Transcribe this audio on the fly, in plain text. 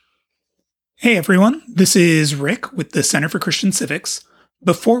Hey everyone, this is Rick with the Center for Christian Civics.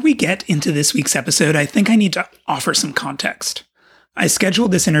 Before we get into this week's episode, I think I need to offer some context. I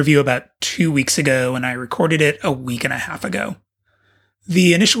scheduled this interview about 2 weeks ago and I recorded it a week and a half ago.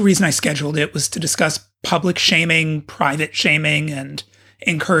 The initial reason I scheduled it was to discuss public shaming, private shaming, and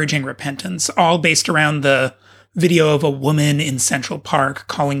encouraging repentance, all based around the video of a woman in Central Park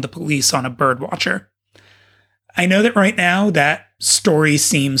calling the police on a birdwatcher. I know that right now that story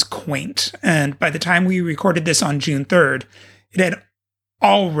seems quaint, and by the time we recorded this on June 3rd, it had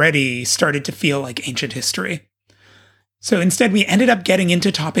already started to feel like ancient history. So instead, we ended up getting into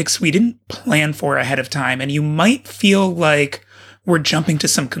topics we didn't plan for ahead of time, and you might feel like we're jumping to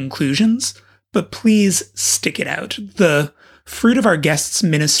some conclusions, but please stick it out. The fruit of our guest's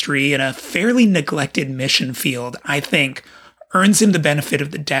ministry in a fairly neglected mission field, I think, earns him the benefit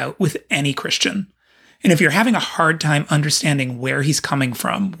of the doubt with any Christian. And if you're having a hard time understanding where he's coming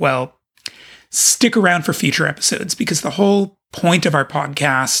from, well, stick around for future episodes, because the whole point of our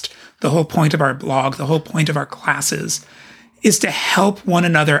podcast, the whole point of our blog, the whole point of our classes is to help one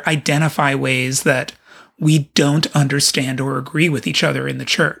another identify ways that we don't understand or agree with each other in the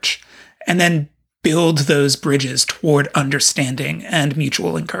church, and then build those bridges toward understanding and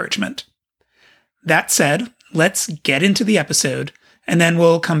mutual encouragement. That said, let's get into the episode, and then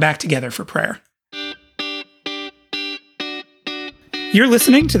we'll come back together for prayer. You're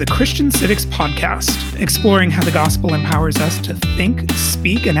listening to the Christian Civics Podcast, exploring how the gospel empowers us to think,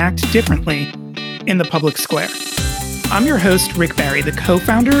 speak, and act differently in the public square. I'm your host, Rick Barry, the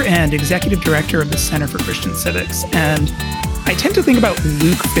co-founder and executive director of the Center for Christian Civics, and I tend to think about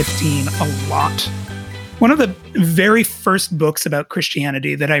Luke 15 a lot. One of the very first books about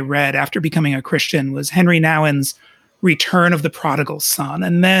Christianity that I read after becoming a Christian was Henry Nouwen's Return of the Prodigal Son,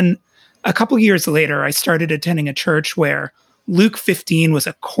 and then a couple years later, I started attending a church where Luke 15 was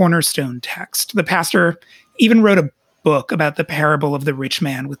a cornerstone text. The pastor even wrote a book about the parable of the rich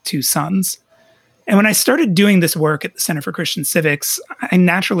man with two sons. And when I started doing this work at the Center for Christian Civics, I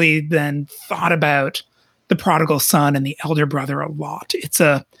naturally then thought about the prodigal son and the elder brother a lot. It's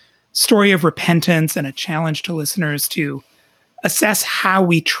a story of repentance and a challenge to listeners to assess how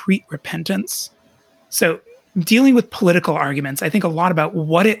we treat repentance. So, dealing with political arguments, I think a lot about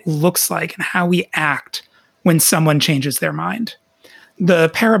what it looks like and how we act when someone changes their mind. The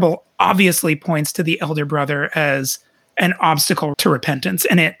parable obviously points to the elder brother as an obstacle to repentance,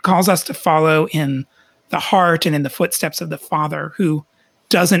 and it calls us to follow in the heart and in the footsteps of the Father, who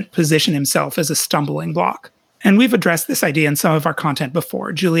doesn't position himself as a stumbling block. And we've addressed this idea in some of our content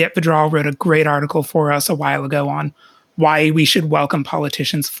before. Juliette Vidral wrote a great article for us a while ago on why we should welcome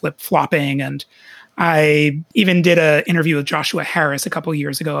politicians flip-flopping, and I even did an interview with Joshua Harris a couple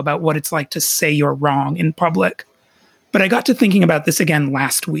years ago about what it's like to say you're wrong in public. But I got to thinking about this again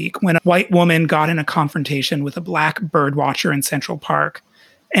last week when a white woman got in a confrontation with a black birdwatcher in Central Park,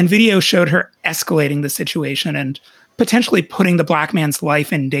 and video showed her escalating the situation and potentially putting the black man's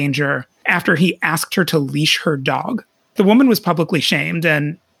life in danger after he asked her to leash her dog. The woman was publicly shamed,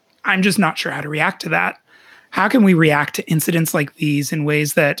 and I'm just not sure how to react to that. How can we react to incidents like these in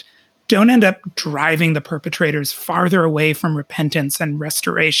ways that don't end up driving the perpetrators farther away from repentance and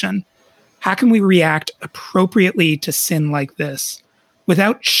restoration? How can we react appropriately to sin like this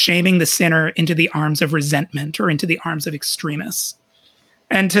without shaming the sinner into the arms of resentment or into the arms of extremists?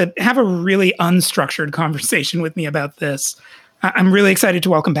 And to have a really unstructured conversation with me about this, I'm really excited to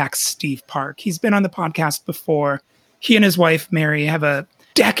welcome back Steve Park. He's been on the podcast before. He and his wife, Mary, have a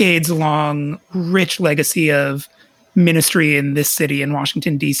decades-long, rich legacy of ministry in this city in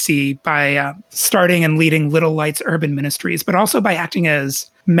Washington, D.C. by starting and leading Little Lights Urban Ministries, but also by acting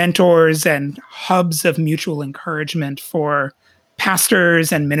as mentors and hubs of mutual encouragement for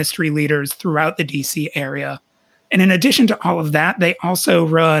pastors and ministry leaders throughout the D.C. area. And in addition to all of that, they also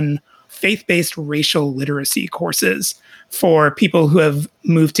run faith-based racial literacy courses for people who have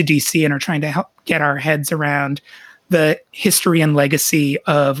moved to D.C. and are trying to help get our heads around the history and legacy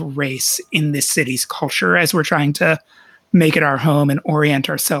of race in this city's culture as we're trying to make it our home and orient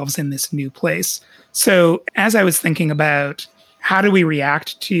ourselves in this new place. So as I was thinking about how do we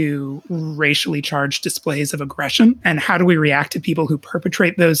react to racially charged displays of aggression, and how do we react to people who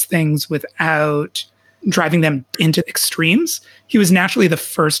perpetrate those things without driving them into extremes, he was naturally the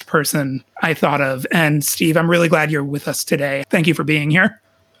first person I thought of. And Steve, I'm really glad you're with us today. Thank you for being here.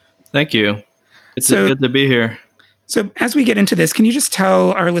 Thank you. It's good to be here. So as we get into this, can you just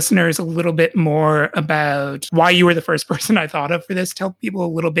tell our listeners a little bit more about why you were the first person I thought of for this? Tell people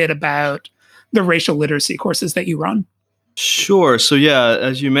a little bit about the racial literacy courses that you run. Sure. So yeah,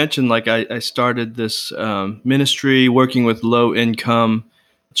 as you mentioned, I started this ministry working with low income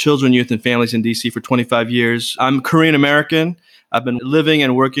children, youth, and families in DC for 25 years. I'm Korean American. I've been living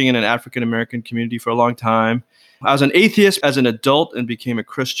and working in an African American community for a long time. I was an atheist as an adult and became a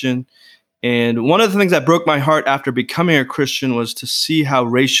Christian. And one of the things that broke my heart after becoming a Christian was to see how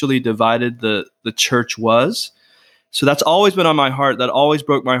racially divided the church was. So that's always been on my heart. That always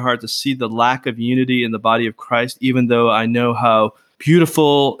broke my heart to see the lack of unity in the body of Christ, even though I know how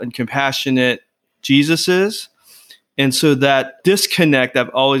beautiful and compassionate Jesus is. And so that disconnect, I've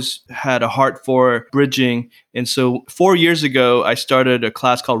always had a heart for bridging. And so 4 years ago, I started a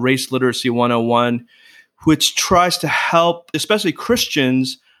class called Race Literacy 101, which tries to help, especially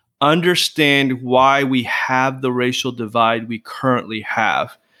Christians, understand why we have the racial divide we currently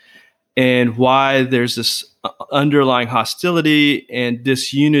have and why there's this underlying hostility and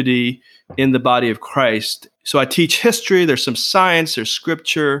disunity in the body of Christ. So I teach history, there's some science, there's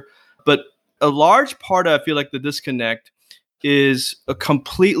scripture, but a large part of, I feel like, the disconnect is a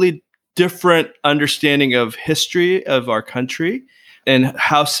completely different understanding of history of our country and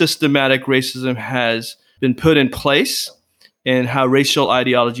how systematic racism has been put in place and how racial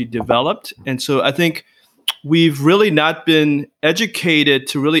ideology developed. And so I think we've really not been educated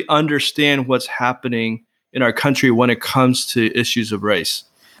to really understand what's happening in our country when it comes to issues of race.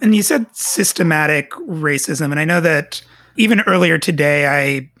 And you said systematic racism. And I know that even earlier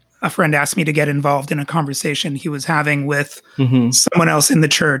today, a friend asked me to get involved in a conversation he was having with someone else in the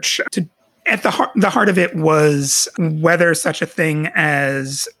church. At the heart of it was whether such a thing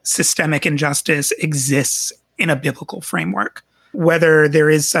as systemic injustice exists in a biblical framework, whether there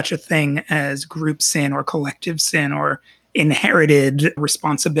is such a thing as group sin or collective sin or inherited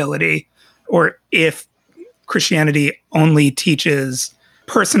responsibility, or if Christianity only teaches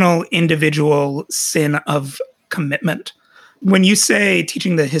personal, individual sin of commitment. When you say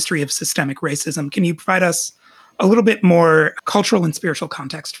teaching the history of systemic racism, can you provide us a little bit more cultural and spiritual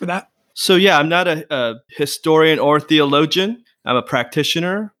context for that? So yeah, I'm not a historian or theologian. I'm a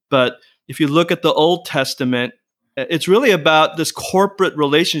practitioner. But if you look at the Old Testament, it's really about this corporate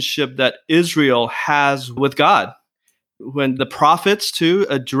relationship that Israel has with God. When the prophets too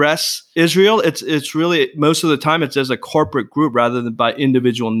address Israel, it's really, most of the time it's as a corporate group rather than by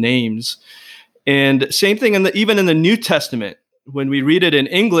individual names. And same thing even in the New Testament. When we read it in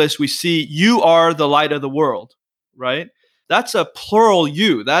English, we see you are the light of the world, right? That's a plural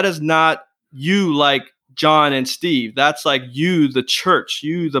you. That is not you like John and Steve. That's like you, the church,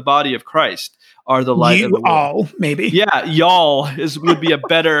 you, the body of Christ, are the light of the world. You all, maybe. Yeah, y'all would be a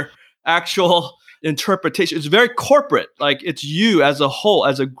better actual interpretation. It's very corporate. Like it's you as a whole,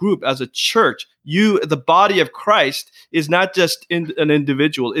 as a group, as a church. You, the body of Christ, is not just an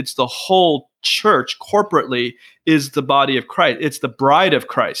individual. It's the whole church corporately is the body of Christ. It's the bride of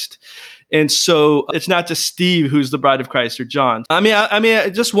Christ. And so it's not just Steve who's the bride of Christ or John. I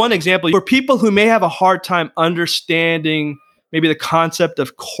mean, just one example for people who may have a hard time understanding maybe the concept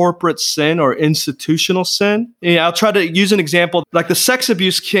of corporate sin or institutional sin. I'll try to use an example like the sex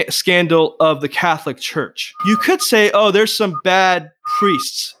abuse scandal of the Catholic Church. You could say, oh, there's some bad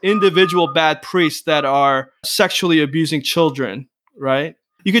priests, individual bad priests that are sexually abusing children, right?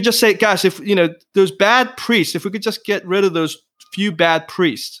 You could just say, gosh, if those bad priests, if we could just get rid of those few bad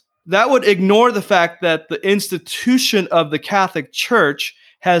priests, that would ignore the fact that the institution of the Catholic Church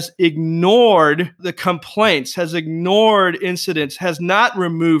has ignored the complaints, has ignored incidents, has not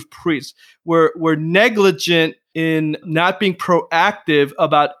removed priests. We're negligent in not being proactive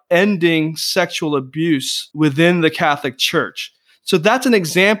about ending sexual abuse within the Catholic Church. So that's an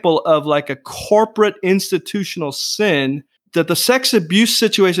example of like a corporate institutional sin, that the sex abuse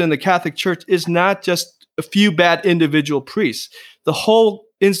situation in the Catholic Church is not just a few bad individual priests. The whole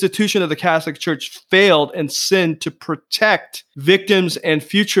institution of the Catholic Church failed and sinned to protect victims and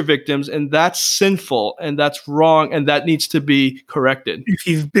future victims, and that's sinful and that's wrong and that needs to be corrected. If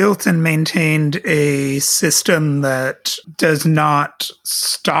you've built and maintained a system that does not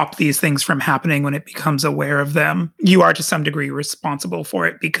stop these things from happening when it becomes aware of them, you are to some degree responsible for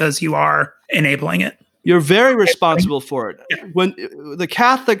it because you are enabling it. You're very responsible for it. Yeah. When the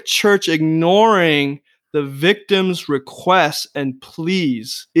Catholic Church ignoring the victim's requests and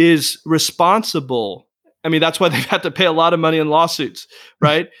pleas is responsible. I mean, that's why they've had to pay a lot of money in lawsuits,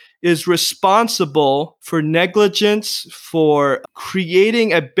 right? Is responsible for negligence, for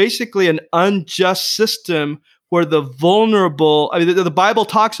creating basically an unjust system where the vulnerable, I mean, the Bible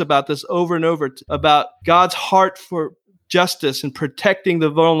talks about this over and over, about God's heart for justice and protecting the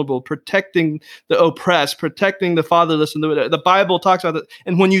vulnerable, protecting the oppressed, protecting the fatherless. And the Bible talks about that.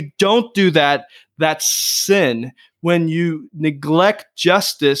 And when you don't do that, that's sin. when you neglect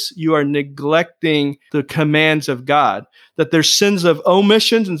justice, you are neglecting the commands of God. That there's sins of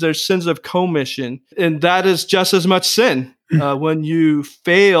omissions and there's sins of commission. And that is just as much sin when you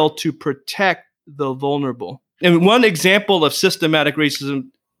fail to protect the vulnerable. And one example of systematic racism,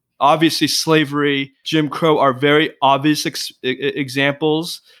 obviously slavery, Jim Crow are very obvious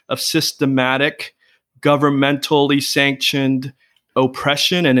examples of systematic, governmentally sanctioned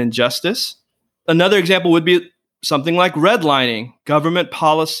oppression and injustice. Another example would be something like redlining, government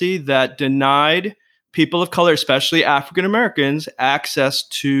policy that denied people of color, especially African Americans, access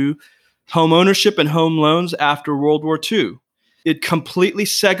to home ownership and home loans after World War II. It completely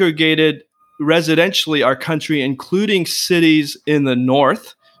segregated residentially our country, including cities in the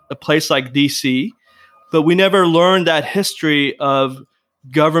North, a place like DC. But we never learned that history of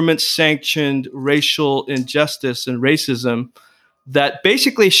government-sanctioned racial injustice and racism that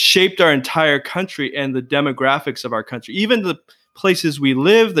basically shaped our entire country and the demographics of our country, even the places we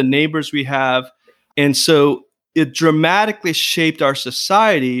live, the neighbors we have. And so it dramatically shaped our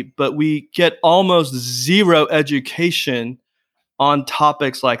society, but we get almost zero education on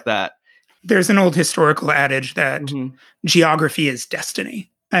topics like that. There's an old historical adage that geography is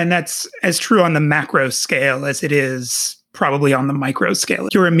destiny. And that's as true on the macro scale as it is probably on the micro scale.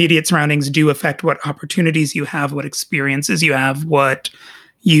 Your immediate surroundings do affect what opportunities you have, what experiences you have, what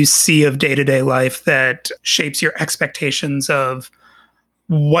you see of day-to-day life that shapes your expectations of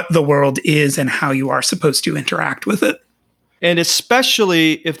what the world is and how you are supposed to interact with it. And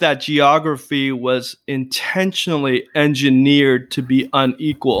especially if that geography was intentionally engineered to be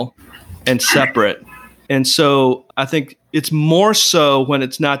unequal and separate. And so I think it's more so when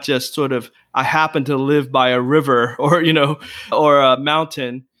it's not just sort of, I happen to live by a river or, or a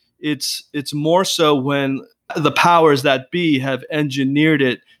mountain. It's more so when the powers that be have engineered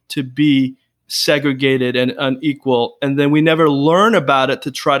it to be segregated and unequal. And then we never learn about it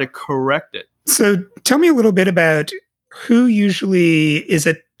to try to correct it. So tell me a little bit about who usually is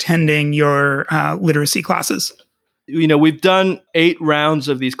attending your literacy classes. We've done 8 rounds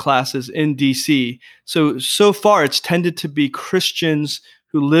of these classes in DC. So far, it's tended to be Christians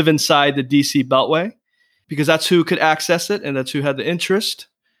who live inside the DC Beltway because that's who could access it and that's who had the interest.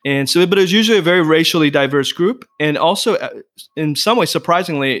 And so, but it was usually a very racially diverse group. And also, in some ways,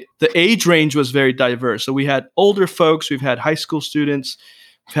 surprisingly, the age range was very diverse. So we had older folks, we've had high school students,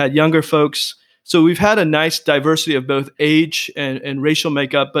 we've had younger folks. So we've had a nice diversity of both age and racial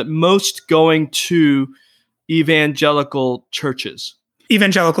makeup, but most going to evangelical churches.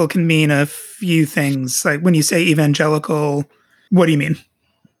 Evangelical can mean a few things. Like when you say evangelical, what do you mean?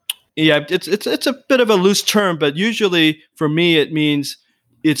 Yeah, it's a bit of a loose term, but usually for me it means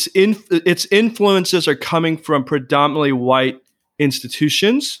its influences are coming from predominantly white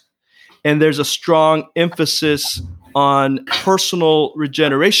institutions, and there's a strong emphasis on personal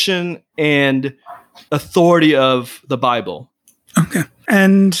regeneration and authority of the Bible. Okay.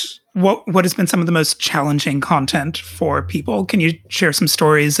 And what has been some of the most challenging content for people? Can you share some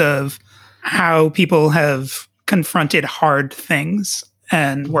stories of how people have confronted hard things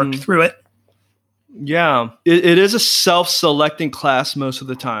and worked through it? Yeah, it is a self-selecting class most of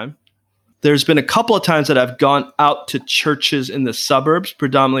the time. There's been a couple of times that I've gone out to churches in the suburbs,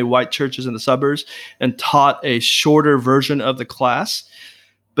 predominantly white churches in the suburbs, and taught a shorter version of the class.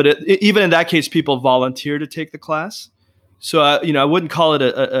 But even in that case, people volunteer to take the class. So, I wouldn't call it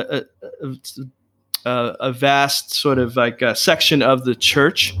a vast sort of like a section of the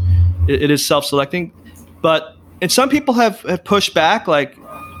church. It is self-selecting. And some people have pushed back, like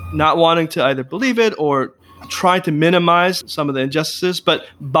not wanting to either believe it or trying to minimize some of the injustices. But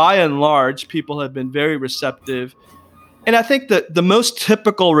by and large, people have been very receptive. And I think that the most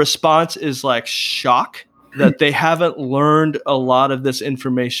typical response is like shock that they haven't learned a lot of this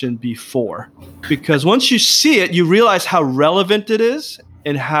information before. Because once you see it, you realize how relevant it is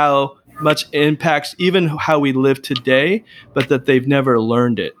and how much it impacts even how we live today, but that they've never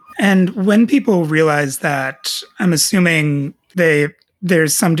learned it. And when people realize that, I'm assuming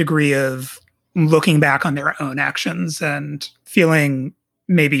there's some degree of looking back on their own actions and feeling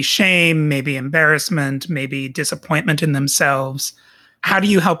maybe shame, maybe embarrassment, maybe disappointment in themselves. How do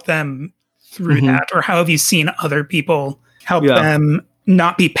you help them through that? Or how have you seen other people help them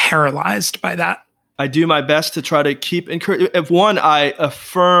not be paralyzed by that? I do my best to try to keep encouraging. One, I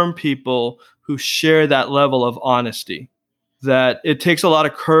affirm people who share that level of honesty, that it takes a lot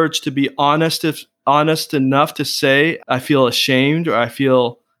of courage to be honest enough to say, I feel ashamed, or I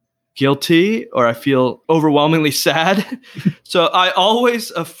feel guilty, or I feel overwhelmingly sad. So I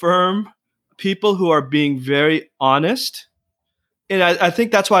always affirm people who are being very honest. And I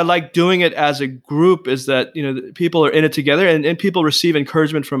think that's why I like doing it as a group, is that, people are in it together, and people receive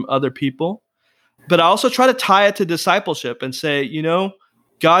encouragement from other people. But I also try to tie it to discipleship and say,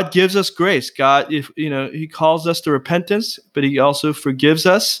 God gives us grace. God, he calls us to repentance, but he also forgives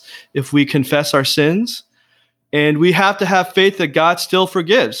us if we confess our sins. And we have to have faith that God still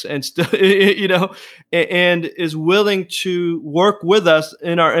forgives and still, and is willing to work with us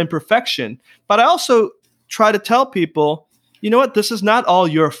in our imperfection. But I also try to tell people, you know what? This is not all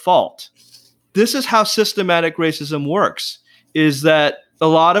your fault. This is how systematic racism works, is that a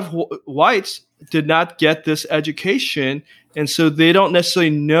lot of whites did not get this education. And so they don't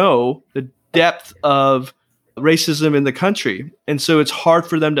necessarily know the depth of racism in the country. And so it's hard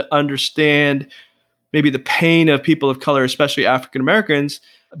for them to understand maybe the pain of people of color, especially African Americans,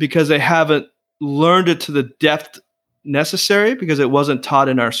 because they haven't learned it to the depth necessary, because it wasn't taught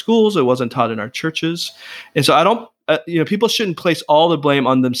in our schools, it wasn't taught in our churches. And so I don't, people shouldn't place all the blame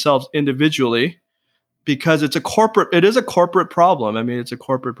on themselves individually, because it is a corporate problem. I mean, it's a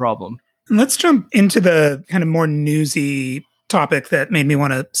corporate problem. Let's jump into the kind of more newsy topic that made me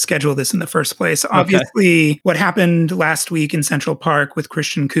want to schedule this in the first place. Obviously, what happened last week in Central Park with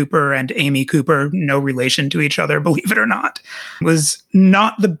Christian Cooper and Amy Cooper, no relation to each other, believe it or not, was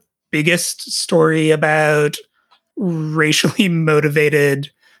not the biggest story about racially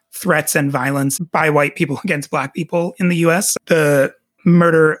motivated threats and violence by white people against Black people in the US. The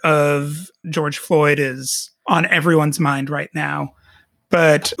murder of George Floyd is on everyone's mind right now.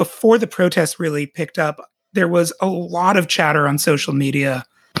 But before the protests really picked up, there was a lot of chatter on social media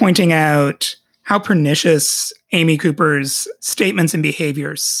pointing out how pernicious Amy Cooper's statements and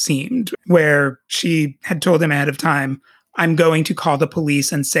behaviors seemed, where she had told him ahead of time, I'm going to call the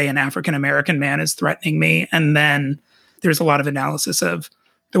police and say an African-American man is threatening me. And then there's a lot of analysis of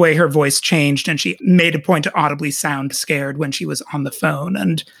the way her voice changed, and she made a point to audibly sound scared when she was on the phone.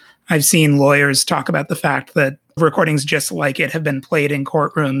 And I've seen lawyers talk about the fact that recordings just like it have been played in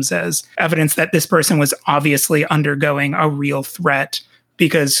courtrooms as evidence that this person was obviously undergoing a real threat,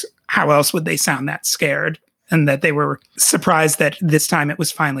 because how else would they sound that scared? And that they were surprised that this time it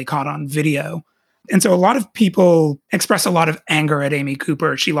was finally caught on video. And so a lot of people express a lot of anger at Amy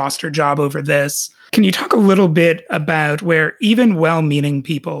Cooper. She lost her job over this. Can you talk a little bit about where even well-meaning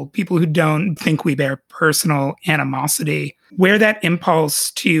people who don't think we bear personal animosity, where that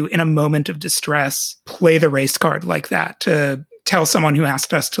impulse to, in a moment of distress, play the race card like that, to tell someone who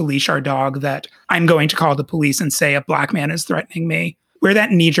asked us to leash our dog that I'm going to call the police and say a Black man is threatening me, where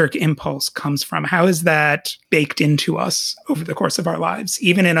that knee-jerk impulse comes from? How is that baked into us over the course of our lives,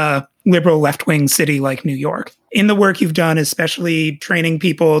 even in a liberal left-wing city like New York? In the work you've done, especially training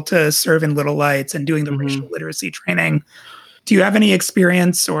people to serve in Little Lights and doing the racial literacy training, do you have any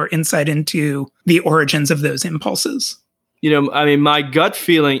experience or insight into the origins of those impulses? My gut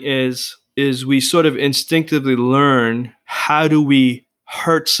feeling is we sort of instinctively learn, how do we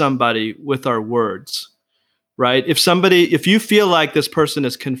hurt somebody with our words? Right? If you feel like this person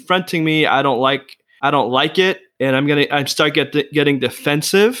is confronting me, I don't like it, and I start getting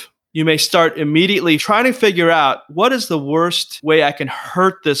defensive, you may start immediately trying to figure out, what is the worst way I can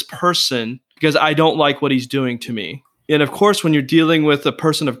hurt this person because I don't like what he's doing to me. And of course, when you're dealing with a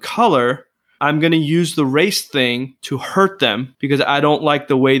person of color, I'm going to use the race thing to hurt them because I don't like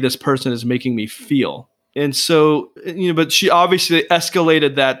the way this person is making me feel. And so, but she obviously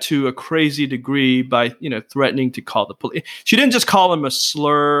escalated that to a crazy degree by, threatening to call the police. She didn't just call him a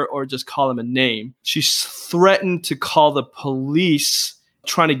slur or just call him a name. She threatened to call the police,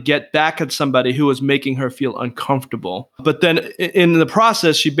 trying to get back at somebody who was making her feel uncomfortable. But then in the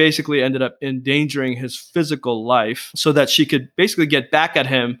process, she basically ended up endangering his physical life so that she could basically get back at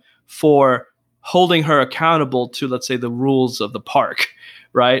him for holding her accountable to, let's say, the rules of the park,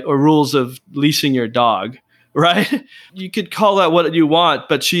 right? Or rules of leashing your dog, right? You could call that what you want,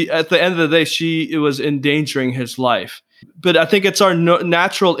 but at the end of the day, it was endangering his life. But I think it's our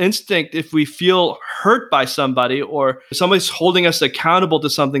natural instinct, if we feel hurt by somebody or somebody's holding us accountable to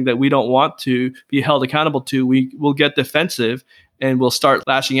something that we don't want to be held accountable to, we will get defensive and we'll start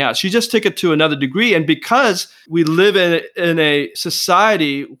lashing out. She just took it to another degree. And because we live in a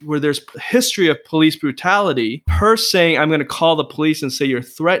society where there's a history of police brutality, her saying, I'm going to call the police and say you're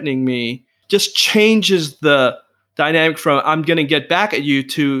threatening me, just changes the dynamic from I'm going to get back at you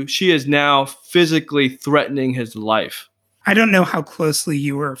to she is now physically threatening his life. I don't know how closely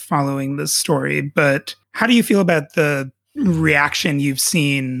you were following this story, but how do you feel about the reaction you've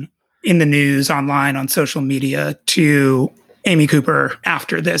seen in the news, online, on social media to Amy Cooper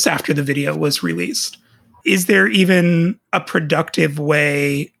after the video was released? Is there even a productive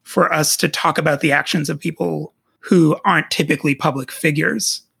way for us to talk about the actions of people who aren't typically public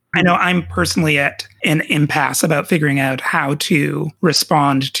figures. I know I'm personally at an impasse about figuring out how to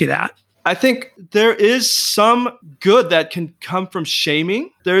respond to that. I think there is some good that can come from shaming.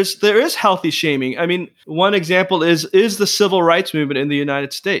 There is healthy shaming. I mean, one example is the civil rights movement in the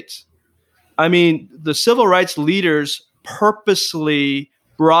United States. I mean, the civil rights leaders purposely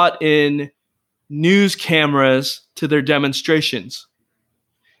brought in news cameras to their demonstrations.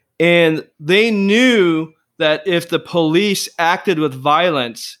 And they knew that if the police acted with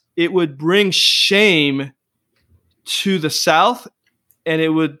violence, it would bring shame to the South, and it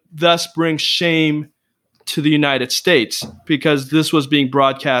would thus bring shame to the United States because this was being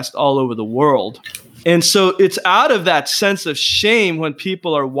broadcast all over the world. And so it's out of that sense of shame when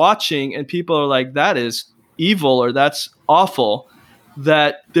people are watching and people are like, that is evil or that's awful,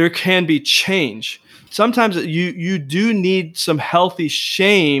 that there can be change. Sometimes you do need some healthy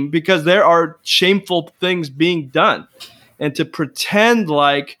shame because there are shameful things being done. And to pretend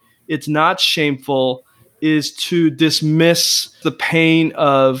like it's not shameful is to dismiss the pain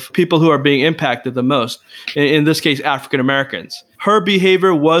of people who are being impacted the most. In this case, African Americans. Her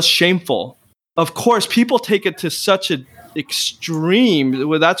behavior was shameful. Of course, people take it to such an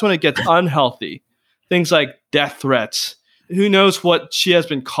extreme. That's when it gets unhealthy. Things like death threats. Who knows what she has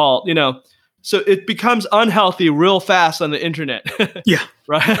been called, So it becomes unhealthy real fast on the internet. Yeah.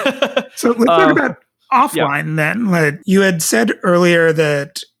 Right. So let's talk about offline then. Like you had said earlier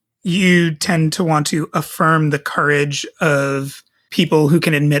that you tend to want to affirm the courage of people who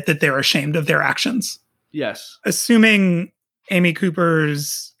can admit that they're ashamed of their actions. Yes. Assuming Amy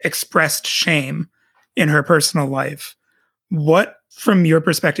Cooper's expressed shame in her personal life, what, from your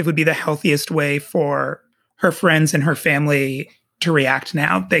perspective, would be the healthiest way for her friends and her family to react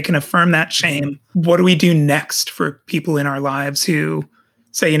now? They can affirm that shame. What do we do next for people in our lives who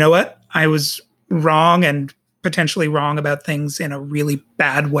say, you know what, I was wrong and potentially wrong about things in a really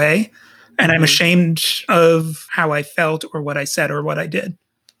bad way, and I'm ashamed of how I felt or what I said or what I did?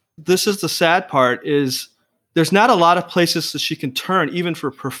 This is the sad part, is there's not a lot of places that she can turn, even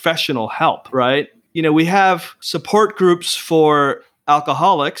for professional help, right? We have support groups for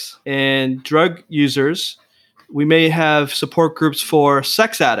alcoholics and drug users. We may have support groups for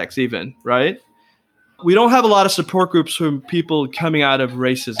sex addicts even, right? We don't have a lot of support groups for people coming out of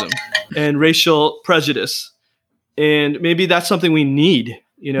racism and racial prejudice. And maybe that's something we need.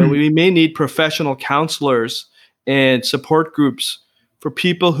 We may need professional counselors and support groups for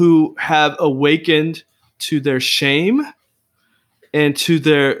people who have awakened to their shame and to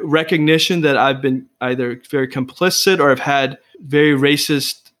their recognition that I've been either very complicit or have had very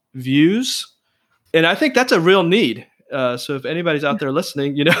racist views. And I think that's a real need. So if anybody's out there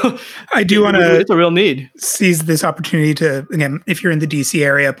listening, I do want to, it's a real need. Seize this opportunity to, again, if you're in the DC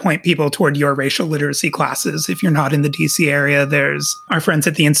area, point people toward your racial literacy classes. If you're not in the DC area, there's our friends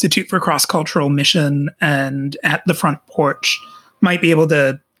at the Institute for Cross-Cultural Mission and at the Front Porch might be able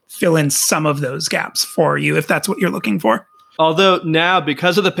to fill in some of those gaps for you if that's what you're looking for. Although now,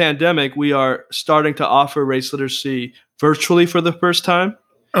 because of the pandemic, we are starting to offer race literacy virtually for the first time.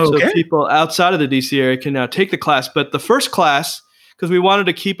 Okay. So people outside of the DC area can now take the class. But the first class, because we wanted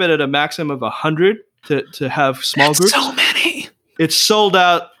to keep it at a maximum of 100 to have small groups. So many. It's sold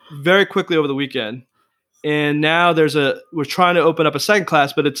out very quickly over the weekend. And now we're trying to open up a second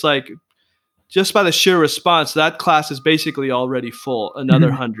class, but it's like just by the sheer response, that class is basically already full, another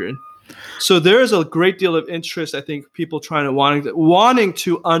 100. So there is a great deal of interest, I think, people wanting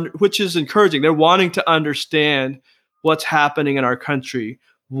to, which is encouraging. They're wanting to understand what's happening in our country.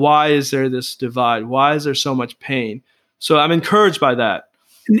 Why is there this divide? Why is there so much pain? So I'm encouraged by that.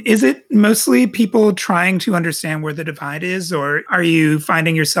 Is it mostly people trying to understand where the divide is, or are you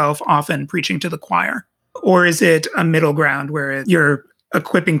finding yourself often preaching to the choir? Or is it a middle ground where you're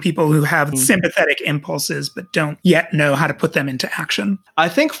equipping people who have sympathetic impulses but don't yet know how to put them into action? I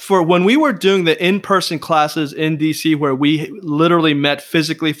think for when we were doing the in-person classes in DC where we literally met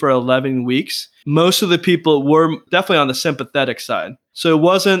physically for 11 weeks, most of the people were definitely on the sympathetic side. So it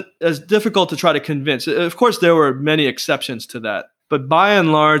wasn't as difficult to try to convince. Of course, there were many exceptions to that. But by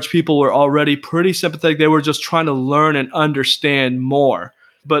and large, people were already pretty sympathetic. They were just trying to learn and understand more.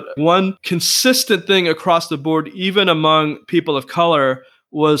 But one consistent thing across the board, even among people of color,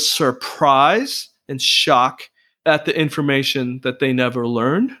 was surprise and shock at the information that they never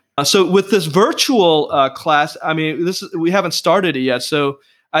learned. So with this virtual class, I mean, we haven't started it yet. So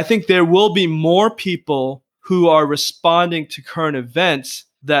I think there will be more people who are responding to current events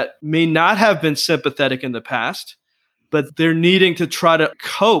that may not have been sympathetic in the past, but they're needing to try to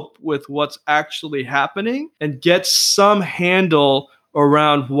cope with what's actually happening and get some handle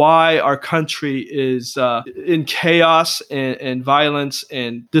around why our country is in chaos and violence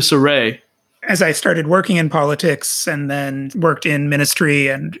and disarray. As I started working in politics and then worked in ministry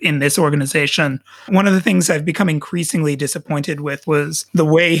and in this organization, one of the things I've become increasingly disappointed with was the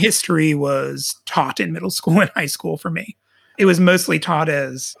way history was taught in middle school and high school for me. It was mostly taught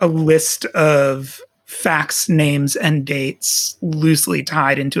as a list of facts, names, and dates loosely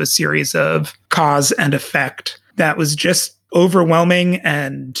tied into a series of cause and effect that was just overwhelming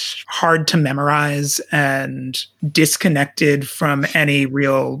and hard to memorize and disconnected from any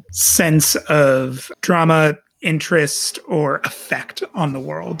real sense of drama, interest, or effect on the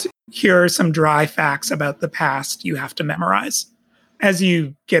world. Here are some dry facts about the past you have to memorize. As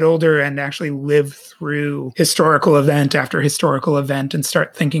you get older and actually live through historical event after historical event and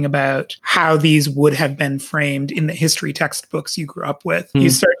start thinking about how these would have been framed in the history textbooks you grew up with, you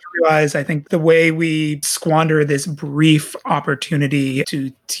start to realize, I think, the way we squander this brief opportunity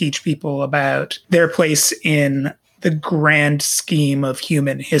to teach people about their place in the grand scheme of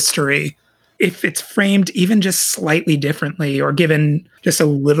human history, if it's framed even just slightly differently or given just a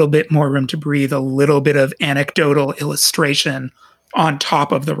little bit more room to breathe, a little bit of anecdotal illustration on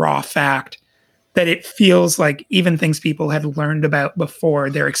top of the raw fact, that it feels like even things people had learned about before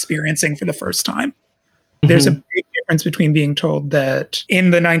they're experiencing for the first time. There's a big difference between being told that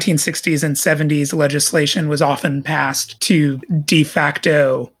in the 1960s and 70s, legislation was often passed to de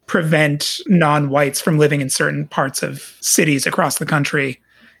facto prevent non-whites from living in certain parts of cities across the country,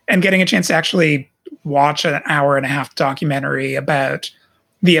 and getting a chance to actually watch an hour-and-a-half documentary about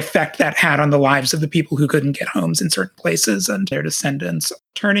the effect that had on the lives of the people who couldn't get homes in certain places and their descendants.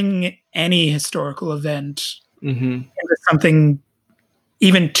 Turning any historical event into something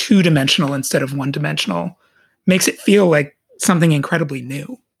even two-dimensional instead of one-dimensional makes it feel like something incredibly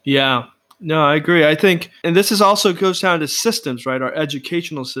new. Yeah. No, I agree. I think, and this is also goes down to systems, right? Our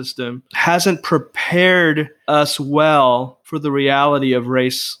educational system hasn't prepared us well for the reality of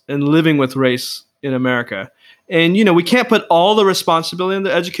race and living with race in America. And, we can't put all the responsibility in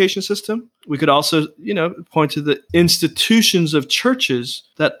the education system. We could also, point to the institutions of churches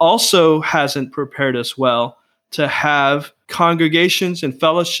that also hasn't prepared us well to have congregations and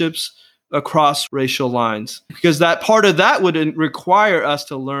fellowships across racial lines, because that part of that would require us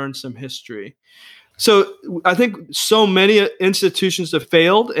to learn some history. So I think so many institutions have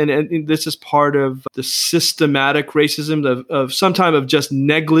failed, and this is part of the systematic racism of sometimes of just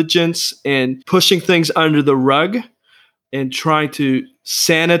negligence and pushing things under the rug and trying to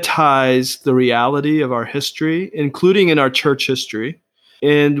sanitize the reality of our history, including in our church history.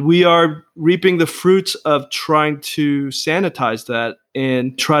 And we are reaping the fruits of trying to sanitize that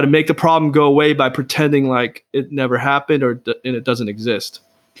and try to make the problem go away by pretending like it never happened and it doesn't exist.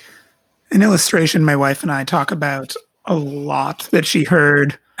 An illustration my wife and I talk about a lot that she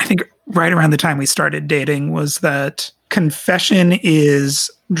heard, I think right around the time we started dating, was that confession is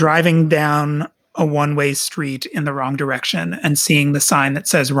driving down a one-way street in the wrong direction and seeing the sign that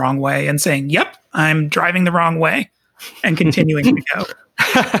says wrong way and saying, yep, I'm driving the wrong way, and continuing to go.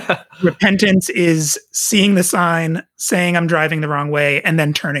 Repentance is seeing the sign, saying I'm driving the wrong way, and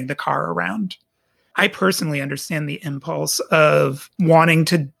then turning the car around. I personally understand the impulse of wanting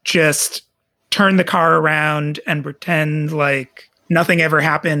to just turn the car around and pretend like nothing ever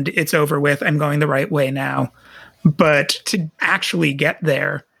happened, it's over with, I'm going the right way now. But to actually get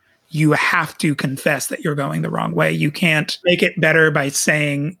there, you have to confess that you're going the wrong way. You can't make it better by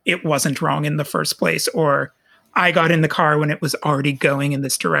saying it wasn't wrong in the first place, or I got in the car when it was already going in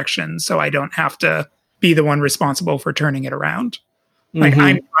this direction, so I don't have to be the one responsible for turning it around. Like,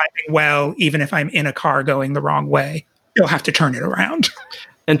 I'm driving well, even if I'm in a car going the wrong way, you'll have to turn it around.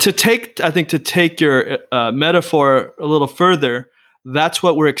 And to take your metaphor a little further, that's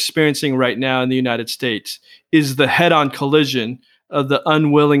what we're experiencing right now in the United States, is the head-on collision of the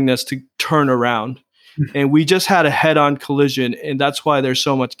unwillingness to turn around. And we just had a head-on collision, and that's why there's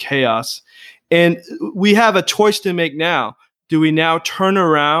so much chaos. And we have a choice to make now. Do we now turn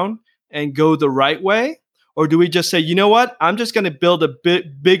around and go the right way? Or do we just say, you know what, I'm just going to build a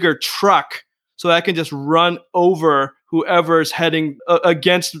bit bigger truck so that I can just run over whoever is heading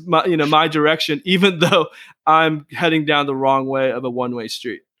against my direction, even though I'm heading down the wrong way of a one-way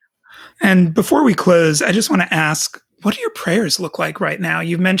street? And before we close, I just want to ask, what do your prayers look like right now?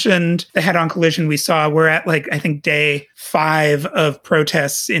 You've mentioned the head-on collision we saw. We're at, I think, day 5 of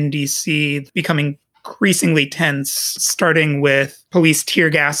protests in D.C. becoming increasingly tense, starting with police tear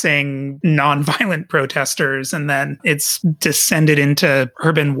gassing nonviolent protesters, and then it's descended into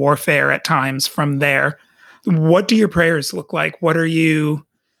urban warfare at times from there. What do your prayers look like? What are you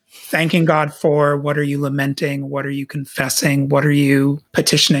thanking God for? What are you lamenting? What are you confessing? What are you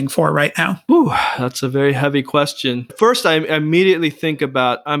petitioning for right now? Ooh, that's a very heavy question. First, I immediately think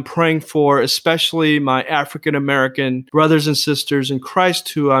about I'm praying for especially my African American brothers and sisters in Christ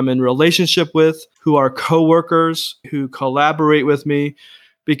who I'm in relationship with, who are coworkers, who collaborate with me,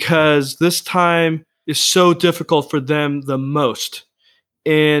 because this time is so difficult for them the most.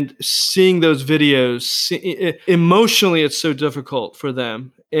 And seeing those videos, emotionally, it's so difficult for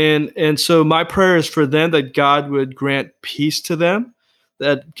them. And so my prayer is for them that God would grant peace to them,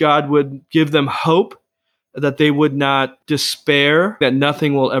 that God would give them hope, that they would not despair, that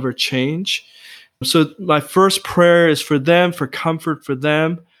nothing will ever change. So my first prayer is for them, for comfort for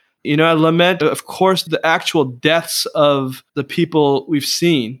them. I lament, of course, the actual deaths of the people we've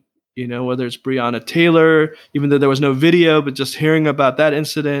seen. Whether it's Breonna Taylor, even though there was no video, but just hearing about that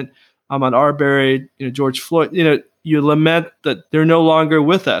incident, Ahmaud Arbery, George Floyd, you lament that they're no longer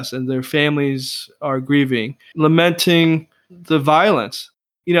with us and their families are grieving, lamenting the violence.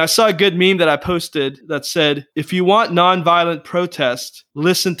 I saw a good meme that I posted that said, if you want nonviolent protest,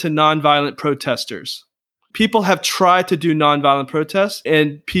 listen to nonviolent protesters. People have tried to do nonviolent protests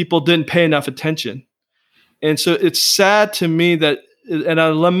and people didn't pay enough attention. And so it's sad to me that, and I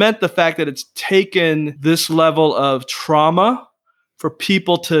lament the fact that it's taken this level of trauma for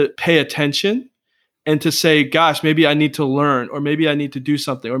people to pay attention and to say, gosh, maybe I need to learn, or maybe I need to do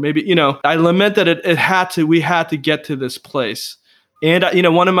something, or maybe, I lament that we had to get to this place. And,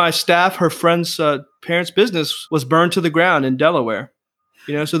 one of my staff, her friend's parents' business was burned to the ground in Delaware.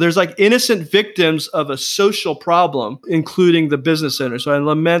 So there's like innocent victims of a social problem, including the business owners. So I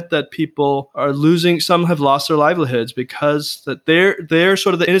lament that people are losing, some have lost their livelihoods because that they're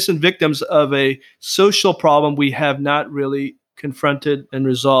sort of the innocent victims of a social problem we have not really confronted and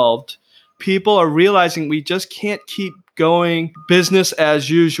resolved. People are realizing we just can't keep going business as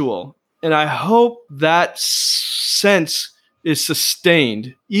usual. And I hope that sense is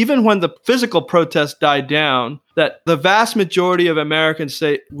sustained, even when the physical protests die down, that the vast majority of Americans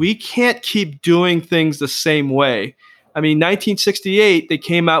say, we can't keep doing things the same way. I mean, 1968, they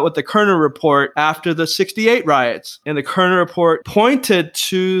came out with the Kerner Report after the 68 riots. And the Kerner Report pointed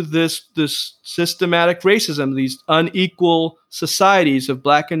to this systematic racism, these unequal societies of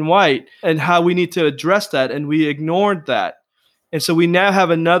black and white, and how we need to address that. And we ignored that. And so we now have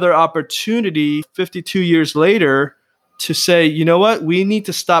another opportunity 52 years later to say, you know what, we need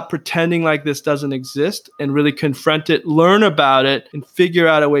to stop pretending like this doesn't exist and really confront it, learn about it, and figure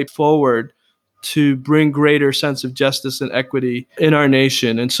out a way forward to bring greater sense of justice and equity in our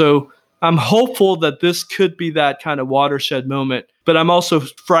nation. And so I'm hopeful that this could be that kind of watershed moment, but I'm also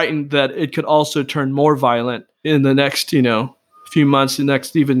frightened that it could also turn more violent in the next, few months, the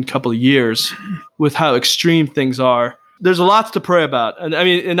next even couple of years with how extreme things are. There's a lot to pray about.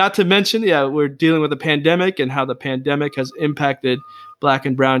 And not to mention, we're dealing with a pandemic and how the pandemic has impacted Black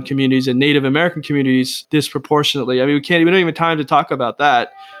and brown communities and Native American communities disproportionately. We don't even have time to talk about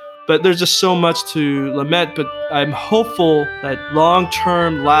that. But there's just so much to lament. But I'm hopeful that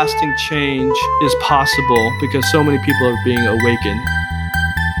long-term lasting change is possible because so many people are being awakened.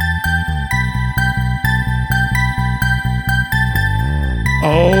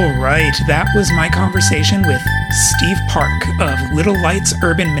 All right, that was my conversation with Steve Park of Little Lights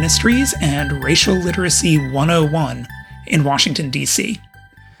Urban Ministries and Racial Literacy 101 in Washington, D.C.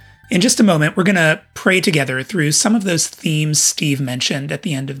 In just a moment, we're going to pray together through some of those themes Steve mentioned at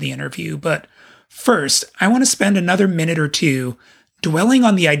the end of the interview. But first, I want to spend another minute or two dwelling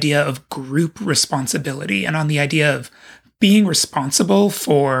on the idea of group responsibility and on the idea of being responsible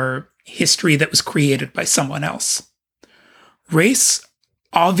for history that was created by someone else. Race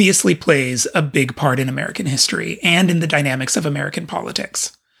obviously plays a big part in American history and in the dynamics of American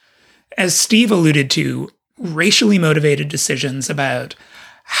politics. As Steve alluded to, racially motivated decisions about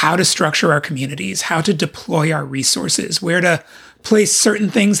how to structure our communities, how to deploy our resources, where to place certain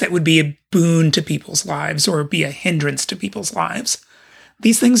things that would be a boon to people's lives or be a hindrance to people's lives.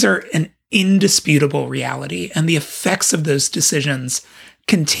 These things are an indisputable reality, and the effects of those decisions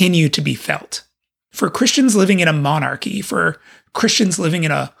continue to be felt. For Christians living in a monarchy, for Christians living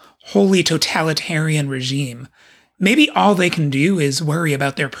in a wholly totalitarian regime, maybe all they can do is worry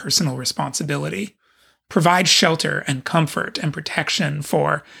about their personal responsibility, provide shelter and comfort and protection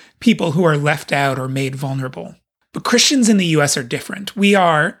for people who are left out or made vulnerable. But Christians in the US are different. We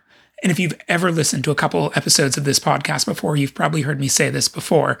are, and if you've ever listened to a couple episodes of this podcast before, you've probably heard me say this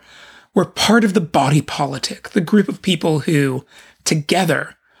before, we're part of the body politic, the group of people who,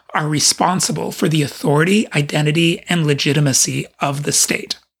 together, are responsible for the authority, identity, and legitimacy of the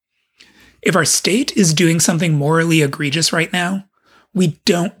state. If our state is doing something morally egregious right now, We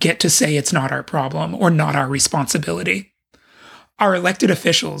don't get to say it's not our problem or not our responsibility. Our elected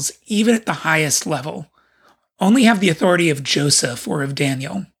officials, even at the highest level, only have the authority of Joseph or of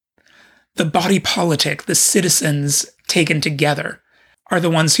Daniel. The body politic, the citizens taken together, are the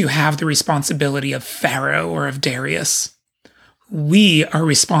ones who have the responsibility of Pharaoh or of Darius. We are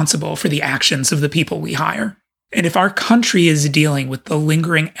responsible for the actions of the people we hire. And if our country is dealing with the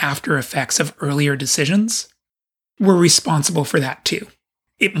lingering after effects of earlier decisions, we're responsible for that too.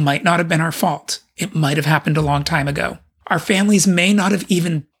 It might not have been our fault. It might have happened a long time ago. Our families may not have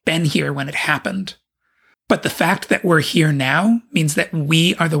even been here when it happened. But the fact that we're here now means that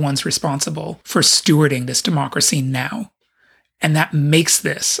we are the ones responsible for stewarding this democracy now. And that makes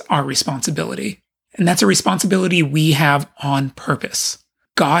this our responsibility. And that's a responsibility we have on purpose.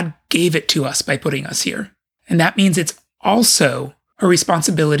 God gave it to us by putting us here. And that means it's also a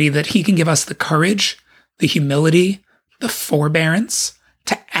responsibility that He can give us the courage, the humility, the forbearance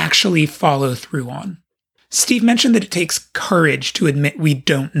to actually follow through on. Steve mentioned that it takes courage to admit we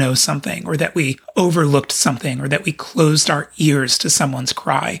don't know something, or that we overlooked something, or that we closed our ears to someone's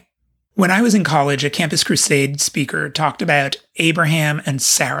cry. When I was in college, a Campus Crusade speaker talked about Abraham and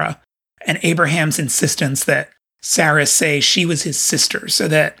Sarah, and Abraham's insistence that Sarah say she was his sister so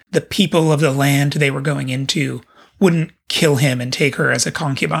that the people of the land they were going into wouldn't kill him and take her as a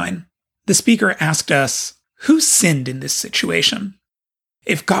concubine. The speaker asked us, who sinned in this situation?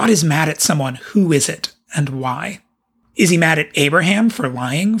 If God is mad at someone, who is it and why? Is He mad at Abraham for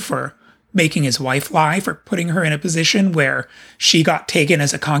lying, for making his wife lie, for putting her in a position where she got taken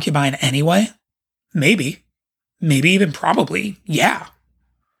as a concubine anyway? Maybe. Maybe even probably, yeah.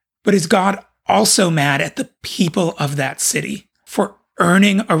 But is God also mad at the people of that city for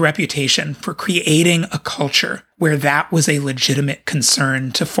earning a reputation, for creating a culture where that was a legitimate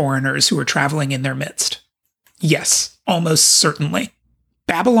concern to foreigners who were traveling in their midst? Yes, almost certainly.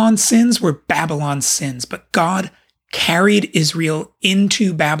 Babylon's sins were Babylon's sins, but God carried Israel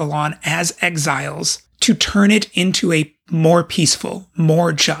into Babylon as exiles to turn it into a more peaceful,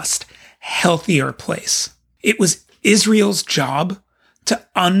 more just, healthier place. It was Israel's job to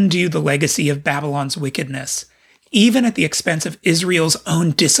undo the legacy of Babylon's wickedness, even at the expense of Israel's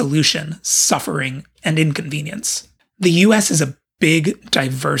own dissolution, suffering, and inconvenience. The U.S. is a big,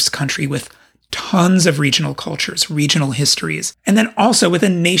 diverse country with tons of regional cultures, regional histories, and then also with a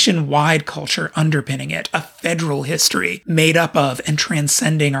nationwide culture underpinning it, a federal history made up of and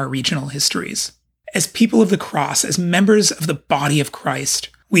transcending our regional histories. As people of the cross, as members of the body of Christ,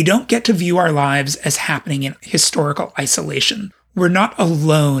 we don't get to view our lives as happening in historical isolation. We're not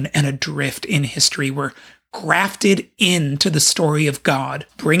alone and adrift in history. We're grafted into the story of God,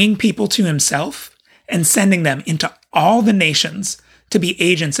 bringing people to Himself and sending them into all the nations to be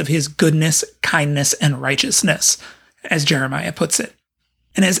agents of His goodness, kindness, and righteousness, as Jeremiah puts it.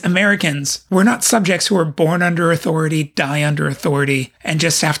 And as Americans, we're not subjects who are born under authority, die under authority, and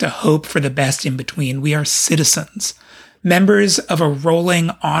just have to hope for the best in between. We are citizens, members of a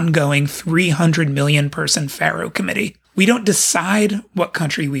rolling, ongoing 300 million person Pharaoh committee. We don't decide what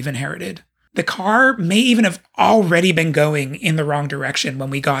country we've inherited. The car may even have already been going in the wrong direction when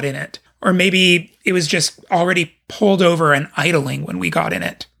we got in it. Or maybe it was just already pulled over and idling when we got in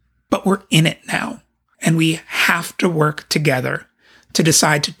it. But we're in it now. And we have to work together to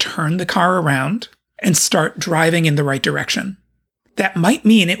decide to turn the car around and start driving in the right direction. That might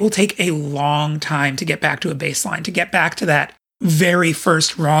mean it will take a long time to get back to a baseline, to get back to that very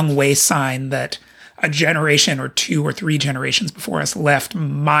first wrong way sign that a generation or 2 or 3 generations before us left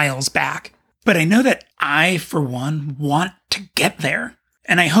miles back. But I know that I, for one, want to get there.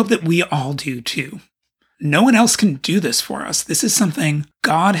 And I hope that we all do too. No one else can do this for us. This is something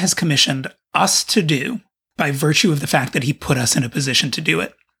God has commissioned us to do by virtue of the fact that He put us in a position to do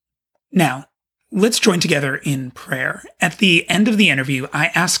it. Now, let's join together in prayer. At the end of the interview,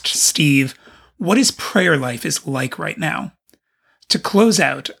 I asked Steve what his prayer life is like right now. To close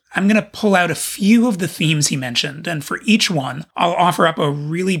out, I'm going to pull out a few of the themes he mentioned, and for each one, I'll offer up a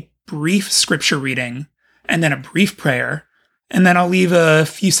really brief scripture reading, and then a brief prayer, and then I'll leave a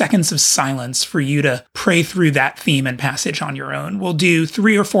few seconds of silence for you to pray through that theme and passage on your own. We'll do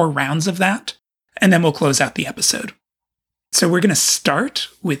 3 or 4 rounds of that, and then we'll close out the episode. So we're going to start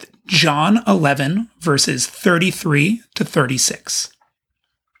with John 11, verses 33 to 36.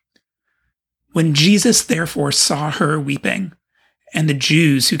 When Jesus therefore saw her weeping, and the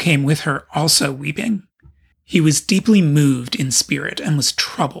Jews who came with her also weeping, He was deeply moved in spirit and was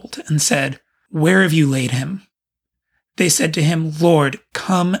troubled, and said, "Where have you laid him?" They said to Him, "Lord,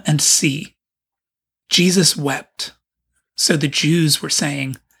 come and see." Jesus wept. So the Jews were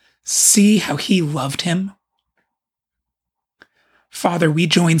saying, "See how He loved him." Father, we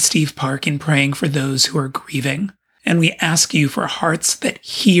join Steve Park in praying for those who are grieving, and we ask you for hearts that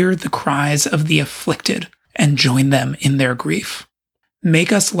hear the cries of the afflicted and join them in their grief.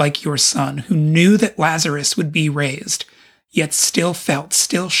 Make us like your Son, who knew that Lazarus would be raised, yet still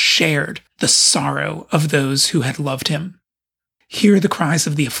shared the sorrow of those who had loved him. Hear the cries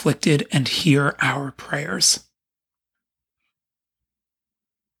of the afflicted and hear our prayers.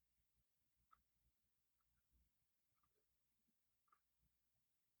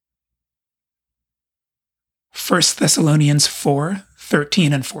 First Thessalonians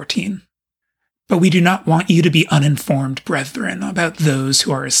 4:13 and 14. But we do not want you to be uninformed, brethren, about those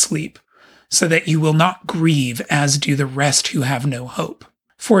who are asleep, so that you will not grieve as do the rest who have no hope.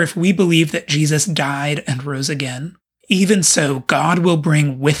 For if we believe that Jesus died and rose again, even so God will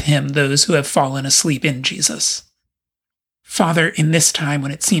bring with him those who have fallen asleep in Jesus. Father, in this time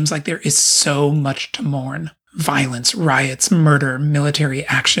when it seems like there is so much to mourn, violence, riots, murder, military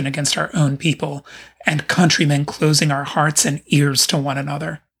action against our own people, and countrymen closing our hearts and ears to one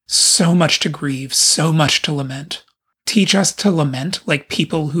another, so much to grieve, so much to lament. Teach us to lament like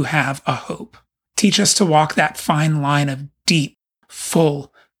people who have a hope. Teach us to walk that fine line of deep,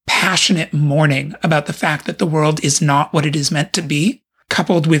 full, passionate mourning about the fact that the world is not what it is meant to be,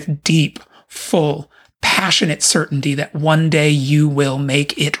 coupled with deep, full, passionate certainty that one day you will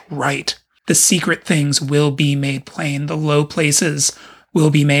make it right. The secret things will be made plain, the low places will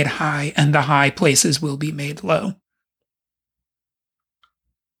be made high, and the high places will be made low.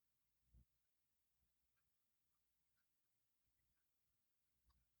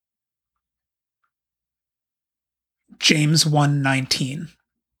 James 1:19.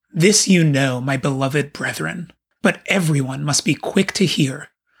 This you know, my beloved brethren, but everyone must be quick to hear,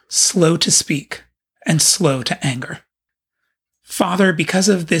 slow to speak, and slow to anger. Father, because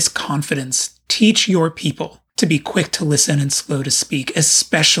of this confidence, teach your people to be quick to listen and slow to speak,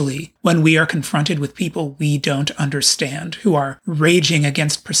 especially when we are confronted with people we don't understand, who are raging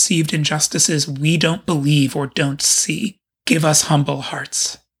against perceived injustices we don't believe or don't see. Give us humble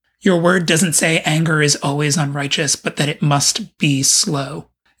hearts. Your word doesn't say anger is always unrighteous, but that it must be slow.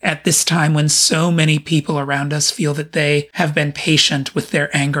 At this time when so many people around us feel that they have been patient with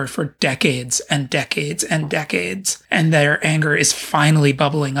their anger for decades and decades and decades, and their anger is finally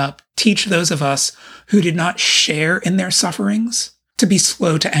bubbling up, teach those of us who did not share in their sufferings to be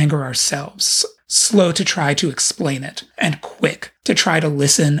slow to anger ourselves, slow to try to explain it, and quick to try to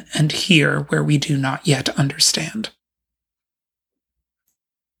listen and hear where we do not yet understand.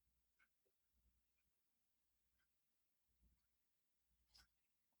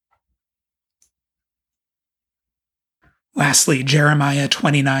 Lastly, Jeremiah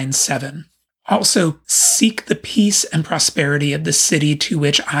 29:7. Also, seek the peace and prosperity of the city to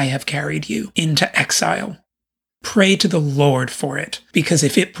which I have carried you into exile. Pray to the Lord for it, because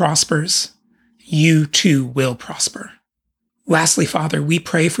if it prospers, you too will prosper. Lastly, Father, we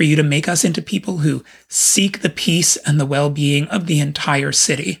pray for you to make us into people who seek the peace and the well-being of the entire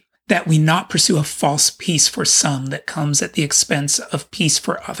city, that we not pursue a false peace for some that comes at the expense of peace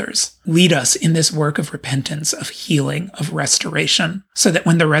for others. Lead us in this work of repentance, of healing, of restoration, so that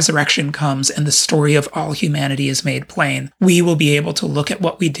when the resurrection comes and the story of all humanity is made plain, we will be able to look at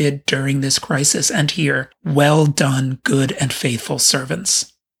what we did during this crisis and hear, "Well done, good and faithful servants."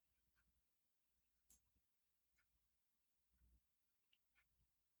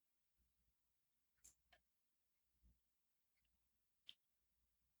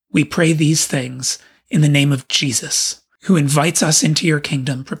 We pray these things in the name of Jesus, who invites us into your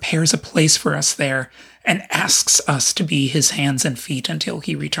kingdom, prepares a place for us there, and asks us to be his hands and feet until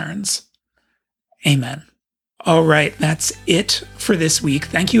he returns. Amen. All right, that's it for this week.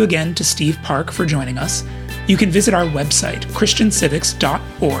 Thank you again to Steve Park for joining us. You can visit our website,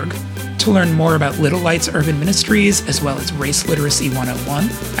 christiancivics.org, to learn more about Little Lights Urban Ministries, as well as Race Literacy 101.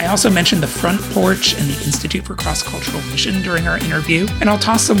 I also mentioned the Front Porch and the Institute for Cross-Cultural Mission during our interview, and I'll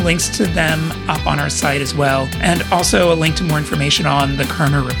toss some links to them up on our site as well, and also a link to more information on the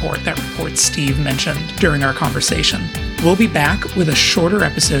Kerner Report, that report Steve mentioned during our conversation. We'll be back with a shorter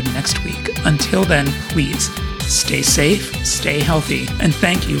episode next week. Until then, please stay safe, stay healthy, and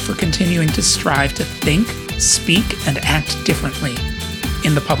thank you for continuing to strive to think, speak, and act differently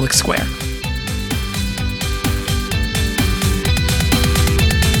in the public square.